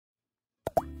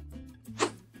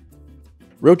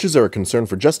Roaches are a concern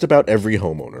for just about every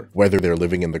homeowner, whether they're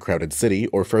living in the crowded city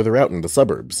or further out in the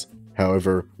suburbs.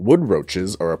 However, wood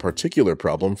roaches are a particular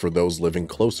problem for those living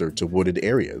closer to wooded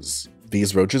areas.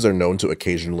 These roaches are known to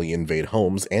occasionally invade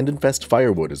homes and infest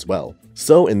firewood as well.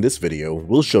 So in this video,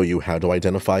 we'll show you how to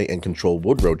identify and control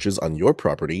wood roaches on your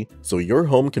property so your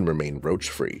home can remain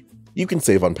roach-free. You can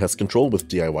save on pest control with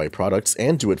DIY products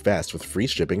and do it fast with free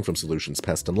shipping from Solutions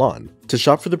Pest and Lawn. To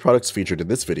shop for the products featured in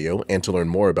this video and to learn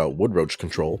more about wood roach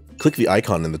control, click the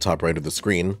icon in the top right of the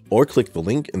screen or click the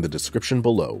link in the description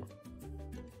below.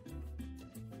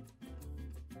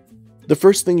 The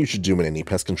first thing you should do in any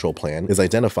pest control plan is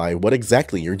identify what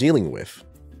exactly you're dealing with.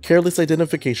 Careless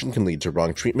identification can lead to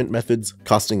wrong treatment methods,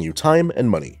 costing you time and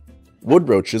money. Wood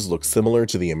roaches look similar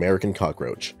to the American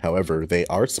cockroach, however, they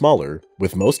are smaller,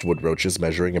 with most wood roaches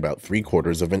measuring about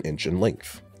 3/4 of an inch in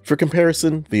length. For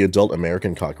comparison, the adult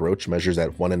American cockroach measures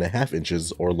at 1.5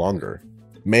 inches or longer.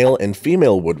 Male and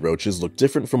female wood roaches look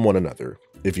different from one another.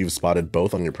 If you've spotted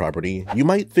both on your property, you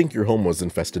might think your home was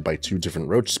infested by two different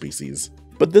roach species,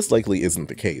 but this likely isn't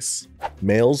the case.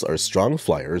 Males are strong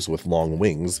flyers with long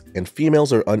wings, and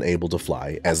females are unable to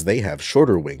fly as they have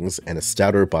shorter wings and a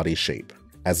stouter body shape.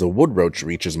 As a wood roach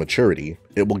reaches maturity,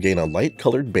 it will gain a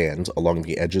light-colored band along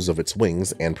the edges of its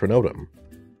wings and pronotum.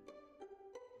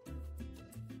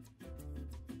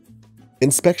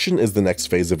 Inspection is the next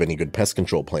phase of any good pest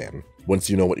control plan. Once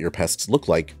you know what your pests look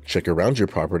like, check around your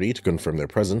property to confirm their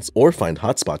presence or find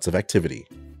hotspots of activity.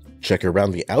 Check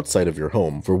around the outside of your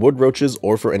home for wood roaches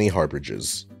or for any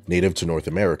harborages. Native to North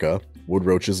America, wood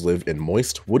roaches live in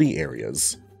moist, woody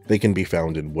areas. They can be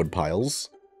found in woodpiles,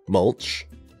 mulch,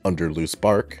 under loose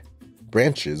bark,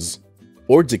 branches,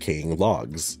 or decaying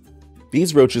logs.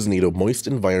 These roaches need a moist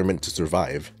environment to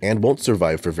survive, and won't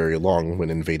survive for very long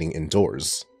when invading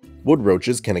indoors. Wood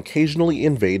roaches can occasionally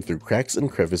invade through cracks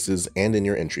and crevices and in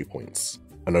your entry points.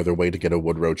 Another way to get a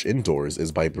wood roach indoors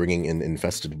is by bringing in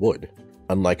infested wood.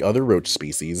 Unlike other roach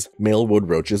species, male wood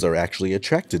roaches are actually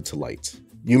attracted to light.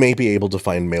 You may be able to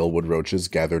find male wood roaches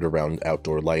gathered around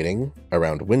outdoor lighting,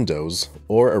 around windows,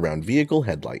 or around vehicle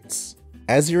headlights.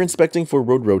 As you're inspecting for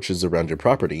wood roaches around your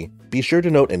property, be sure to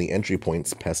note any entry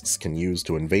points pests can use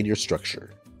to invade your structure.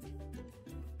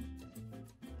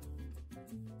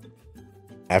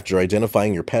 After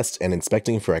identifying your pest and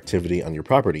inspecting for activity on your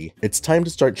property, it's time to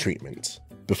start treatment.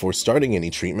 Before starting any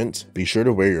treatment, be sure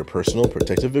to wear your personal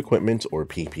protective equipment or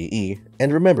PPE,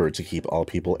 and remember to keep all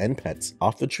people and pets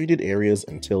off the treated areas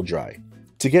until dry.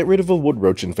 To get rid of a wood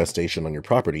roach infestation on your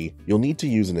property, you'll need to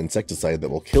use an insecticide that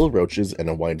will kill roaches and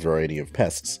a wide variety of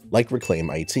pests, like Reclaim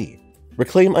IT.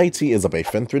 Reclaim IT is a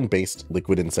bifenthrin-based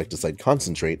liquid insecticide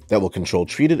concentrate that will control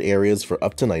treated areas for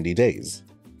up to 90 days.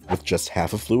 With just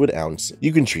half a fluid ounce,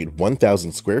 you can treat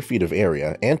 1,000 square feet of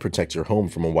area and protect your home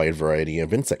from a wide variety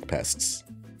of insect pests.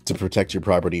 To protect your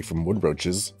property from wood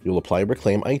roaches, you'll apply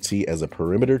Reclaim IT as a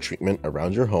perimeter treatment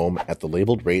around your home at the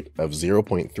labeled rate of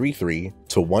 0.33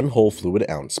 to 1 whole fluid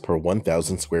ounce per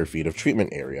 1,000 square feet of treatment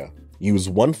area. Use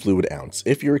 1 fluid ounce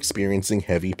if you're experiencing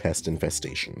heavy pest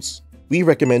infestations. We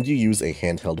recommend you use a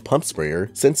handheld pump sprayer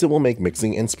since it will make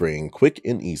mixing and spraying quick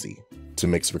and easy. To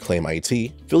mix Reclaim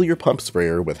IT, fill your pump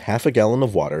sprayer with half a gallon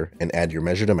of water and add your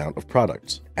measured amount of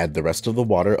product. Add the rest of the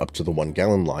water up to the 1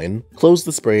 gallon line, close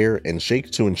the sprayer, and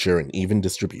shake to ensure an even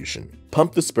distribution.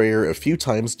 Pump the sprayer a few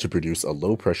times to produce a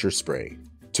low-pressure spray.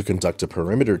 To conduct a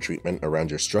perimeter treatment around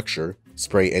your structure,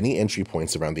 spray any entry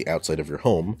points around the outside of your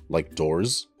home, like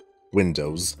doors,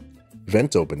 windows,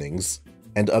 vent openings,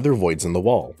 and other voids in the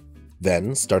wall.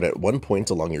 Then, start at one point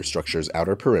along your structure's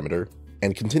outer perimeter,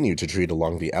 and continue to treat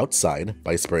along the outside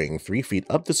by spraying 3 feet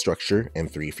up the structure and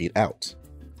 3 feet out.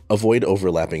 Avoid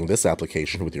overlapping this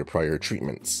application with your prior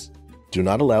treatments. Do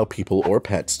not allow people or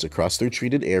pets to cross through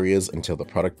treated areas until the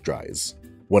product dries.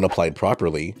 When applied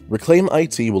properly, Reclaim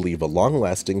IT will leave a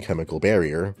long-lasting chemical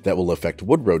barrier that will affect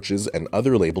wood roaches and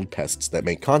other labeled pests that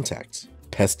make contact.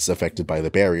 Pests affected by the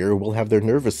barrier will have their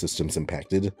nervous systems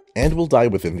impacted and will die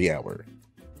within the hour.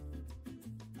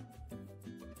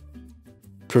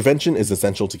 Prevention is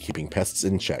essential to keeping pests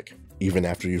in check. Even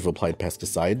after you've applied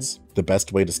pesticides, the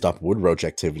best way to stop wood roach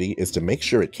activity is to make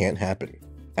sure it can't happen.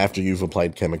 After you've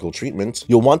applied chemical treatment,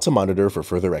 you'll want to monitor for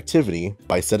further activity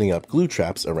by setting up glue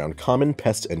traps around common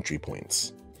pest entry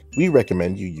points. We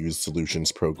recommend you use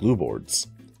Solutions Pro glue boards.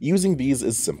 Using these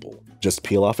is simple. Just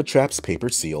peel off a trap's paper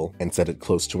seal and set it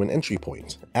close to an entry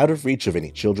point, out of reach of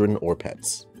any children or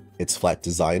pets. Its flat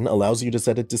design allows you to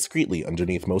set it discreetly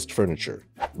underneath most furniture.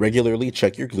 Regularly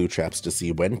check your glue traps to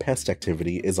see when pest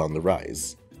activity is on the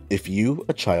rise. If you,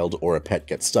 a child, or a pet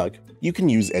get stuck, you can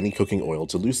use any cooking oil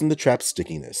to loosen the trap's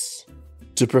stickiness.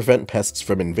 To prevent pests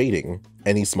from invading,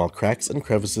 any small cracks and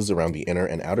crevices around the inner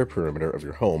and outer perimeter of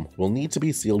your home will need to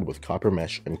be sealed with copper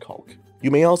mesh and caulk.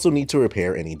 You may also need to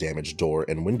repair any damaged door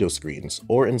and window screens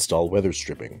or install weather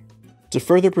stripping. To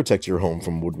further protect your home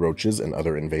from wood roaches and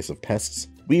other invasive pests,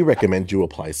 we recommend you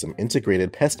apply some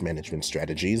integrated pest management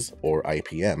strategies, or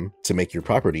IPM, to make your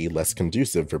property less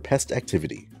conducive for pest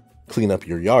activity. Clean up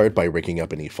your yard by raking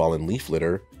up any fallen leaf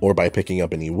litter, or by picking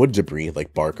up any wood debris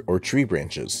like bark or tree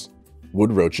branches.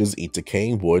 Wood roaches eat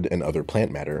decaying wood and other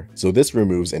plant matter, so this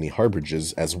removes any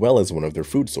harborages as well as one of their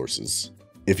food sources.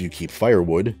 If you keep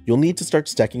firewood, you'll need to start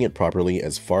stacking it properly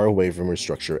as far away from your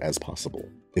structure as possible.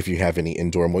 If you have any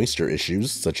indoor moisture issues,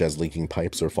 such as leaking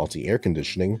pipes or faulty air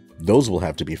conditioning, those will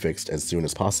have to be fixed as soon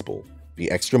as possible.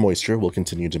 The extra moisture will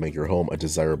continue to make your home a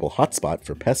desirable hotspot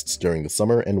for pests during the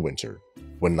summer and winter.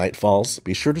 When night falls,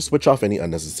 be sure to switch off any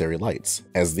unnecessary lights,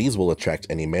 as these will attract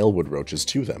any male wood roaches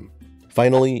to them.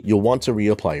 Finally, you'll want to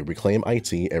reapply Reclaim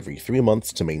IT every 3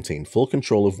 months to maintain full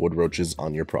control of wood roaches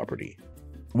on your property.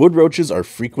 Wood roaches are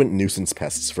frequent nuisance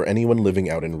pests for anyone living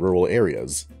out in rural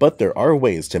areas, but there are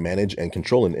ways to manage and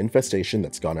control an infestation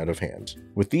that's gone out of hand.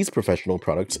 With these professional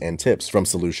products and tips from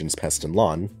Solutions Pest and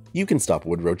Lawn, you can stop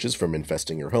wood roaches from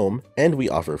infesting your home, and we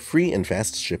offer free and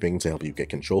fast shipping to help you get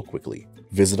control quickly.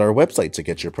 Visit our website to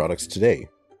get your products today.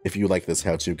 If you like this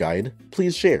how-to guide,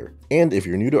 please share, and if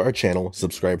you're new to our channel,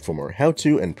 subscribe for more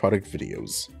how-to and product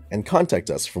videos, and contact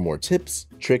us for more tips,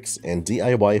 tricks, and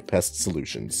DIY pest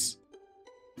solutions.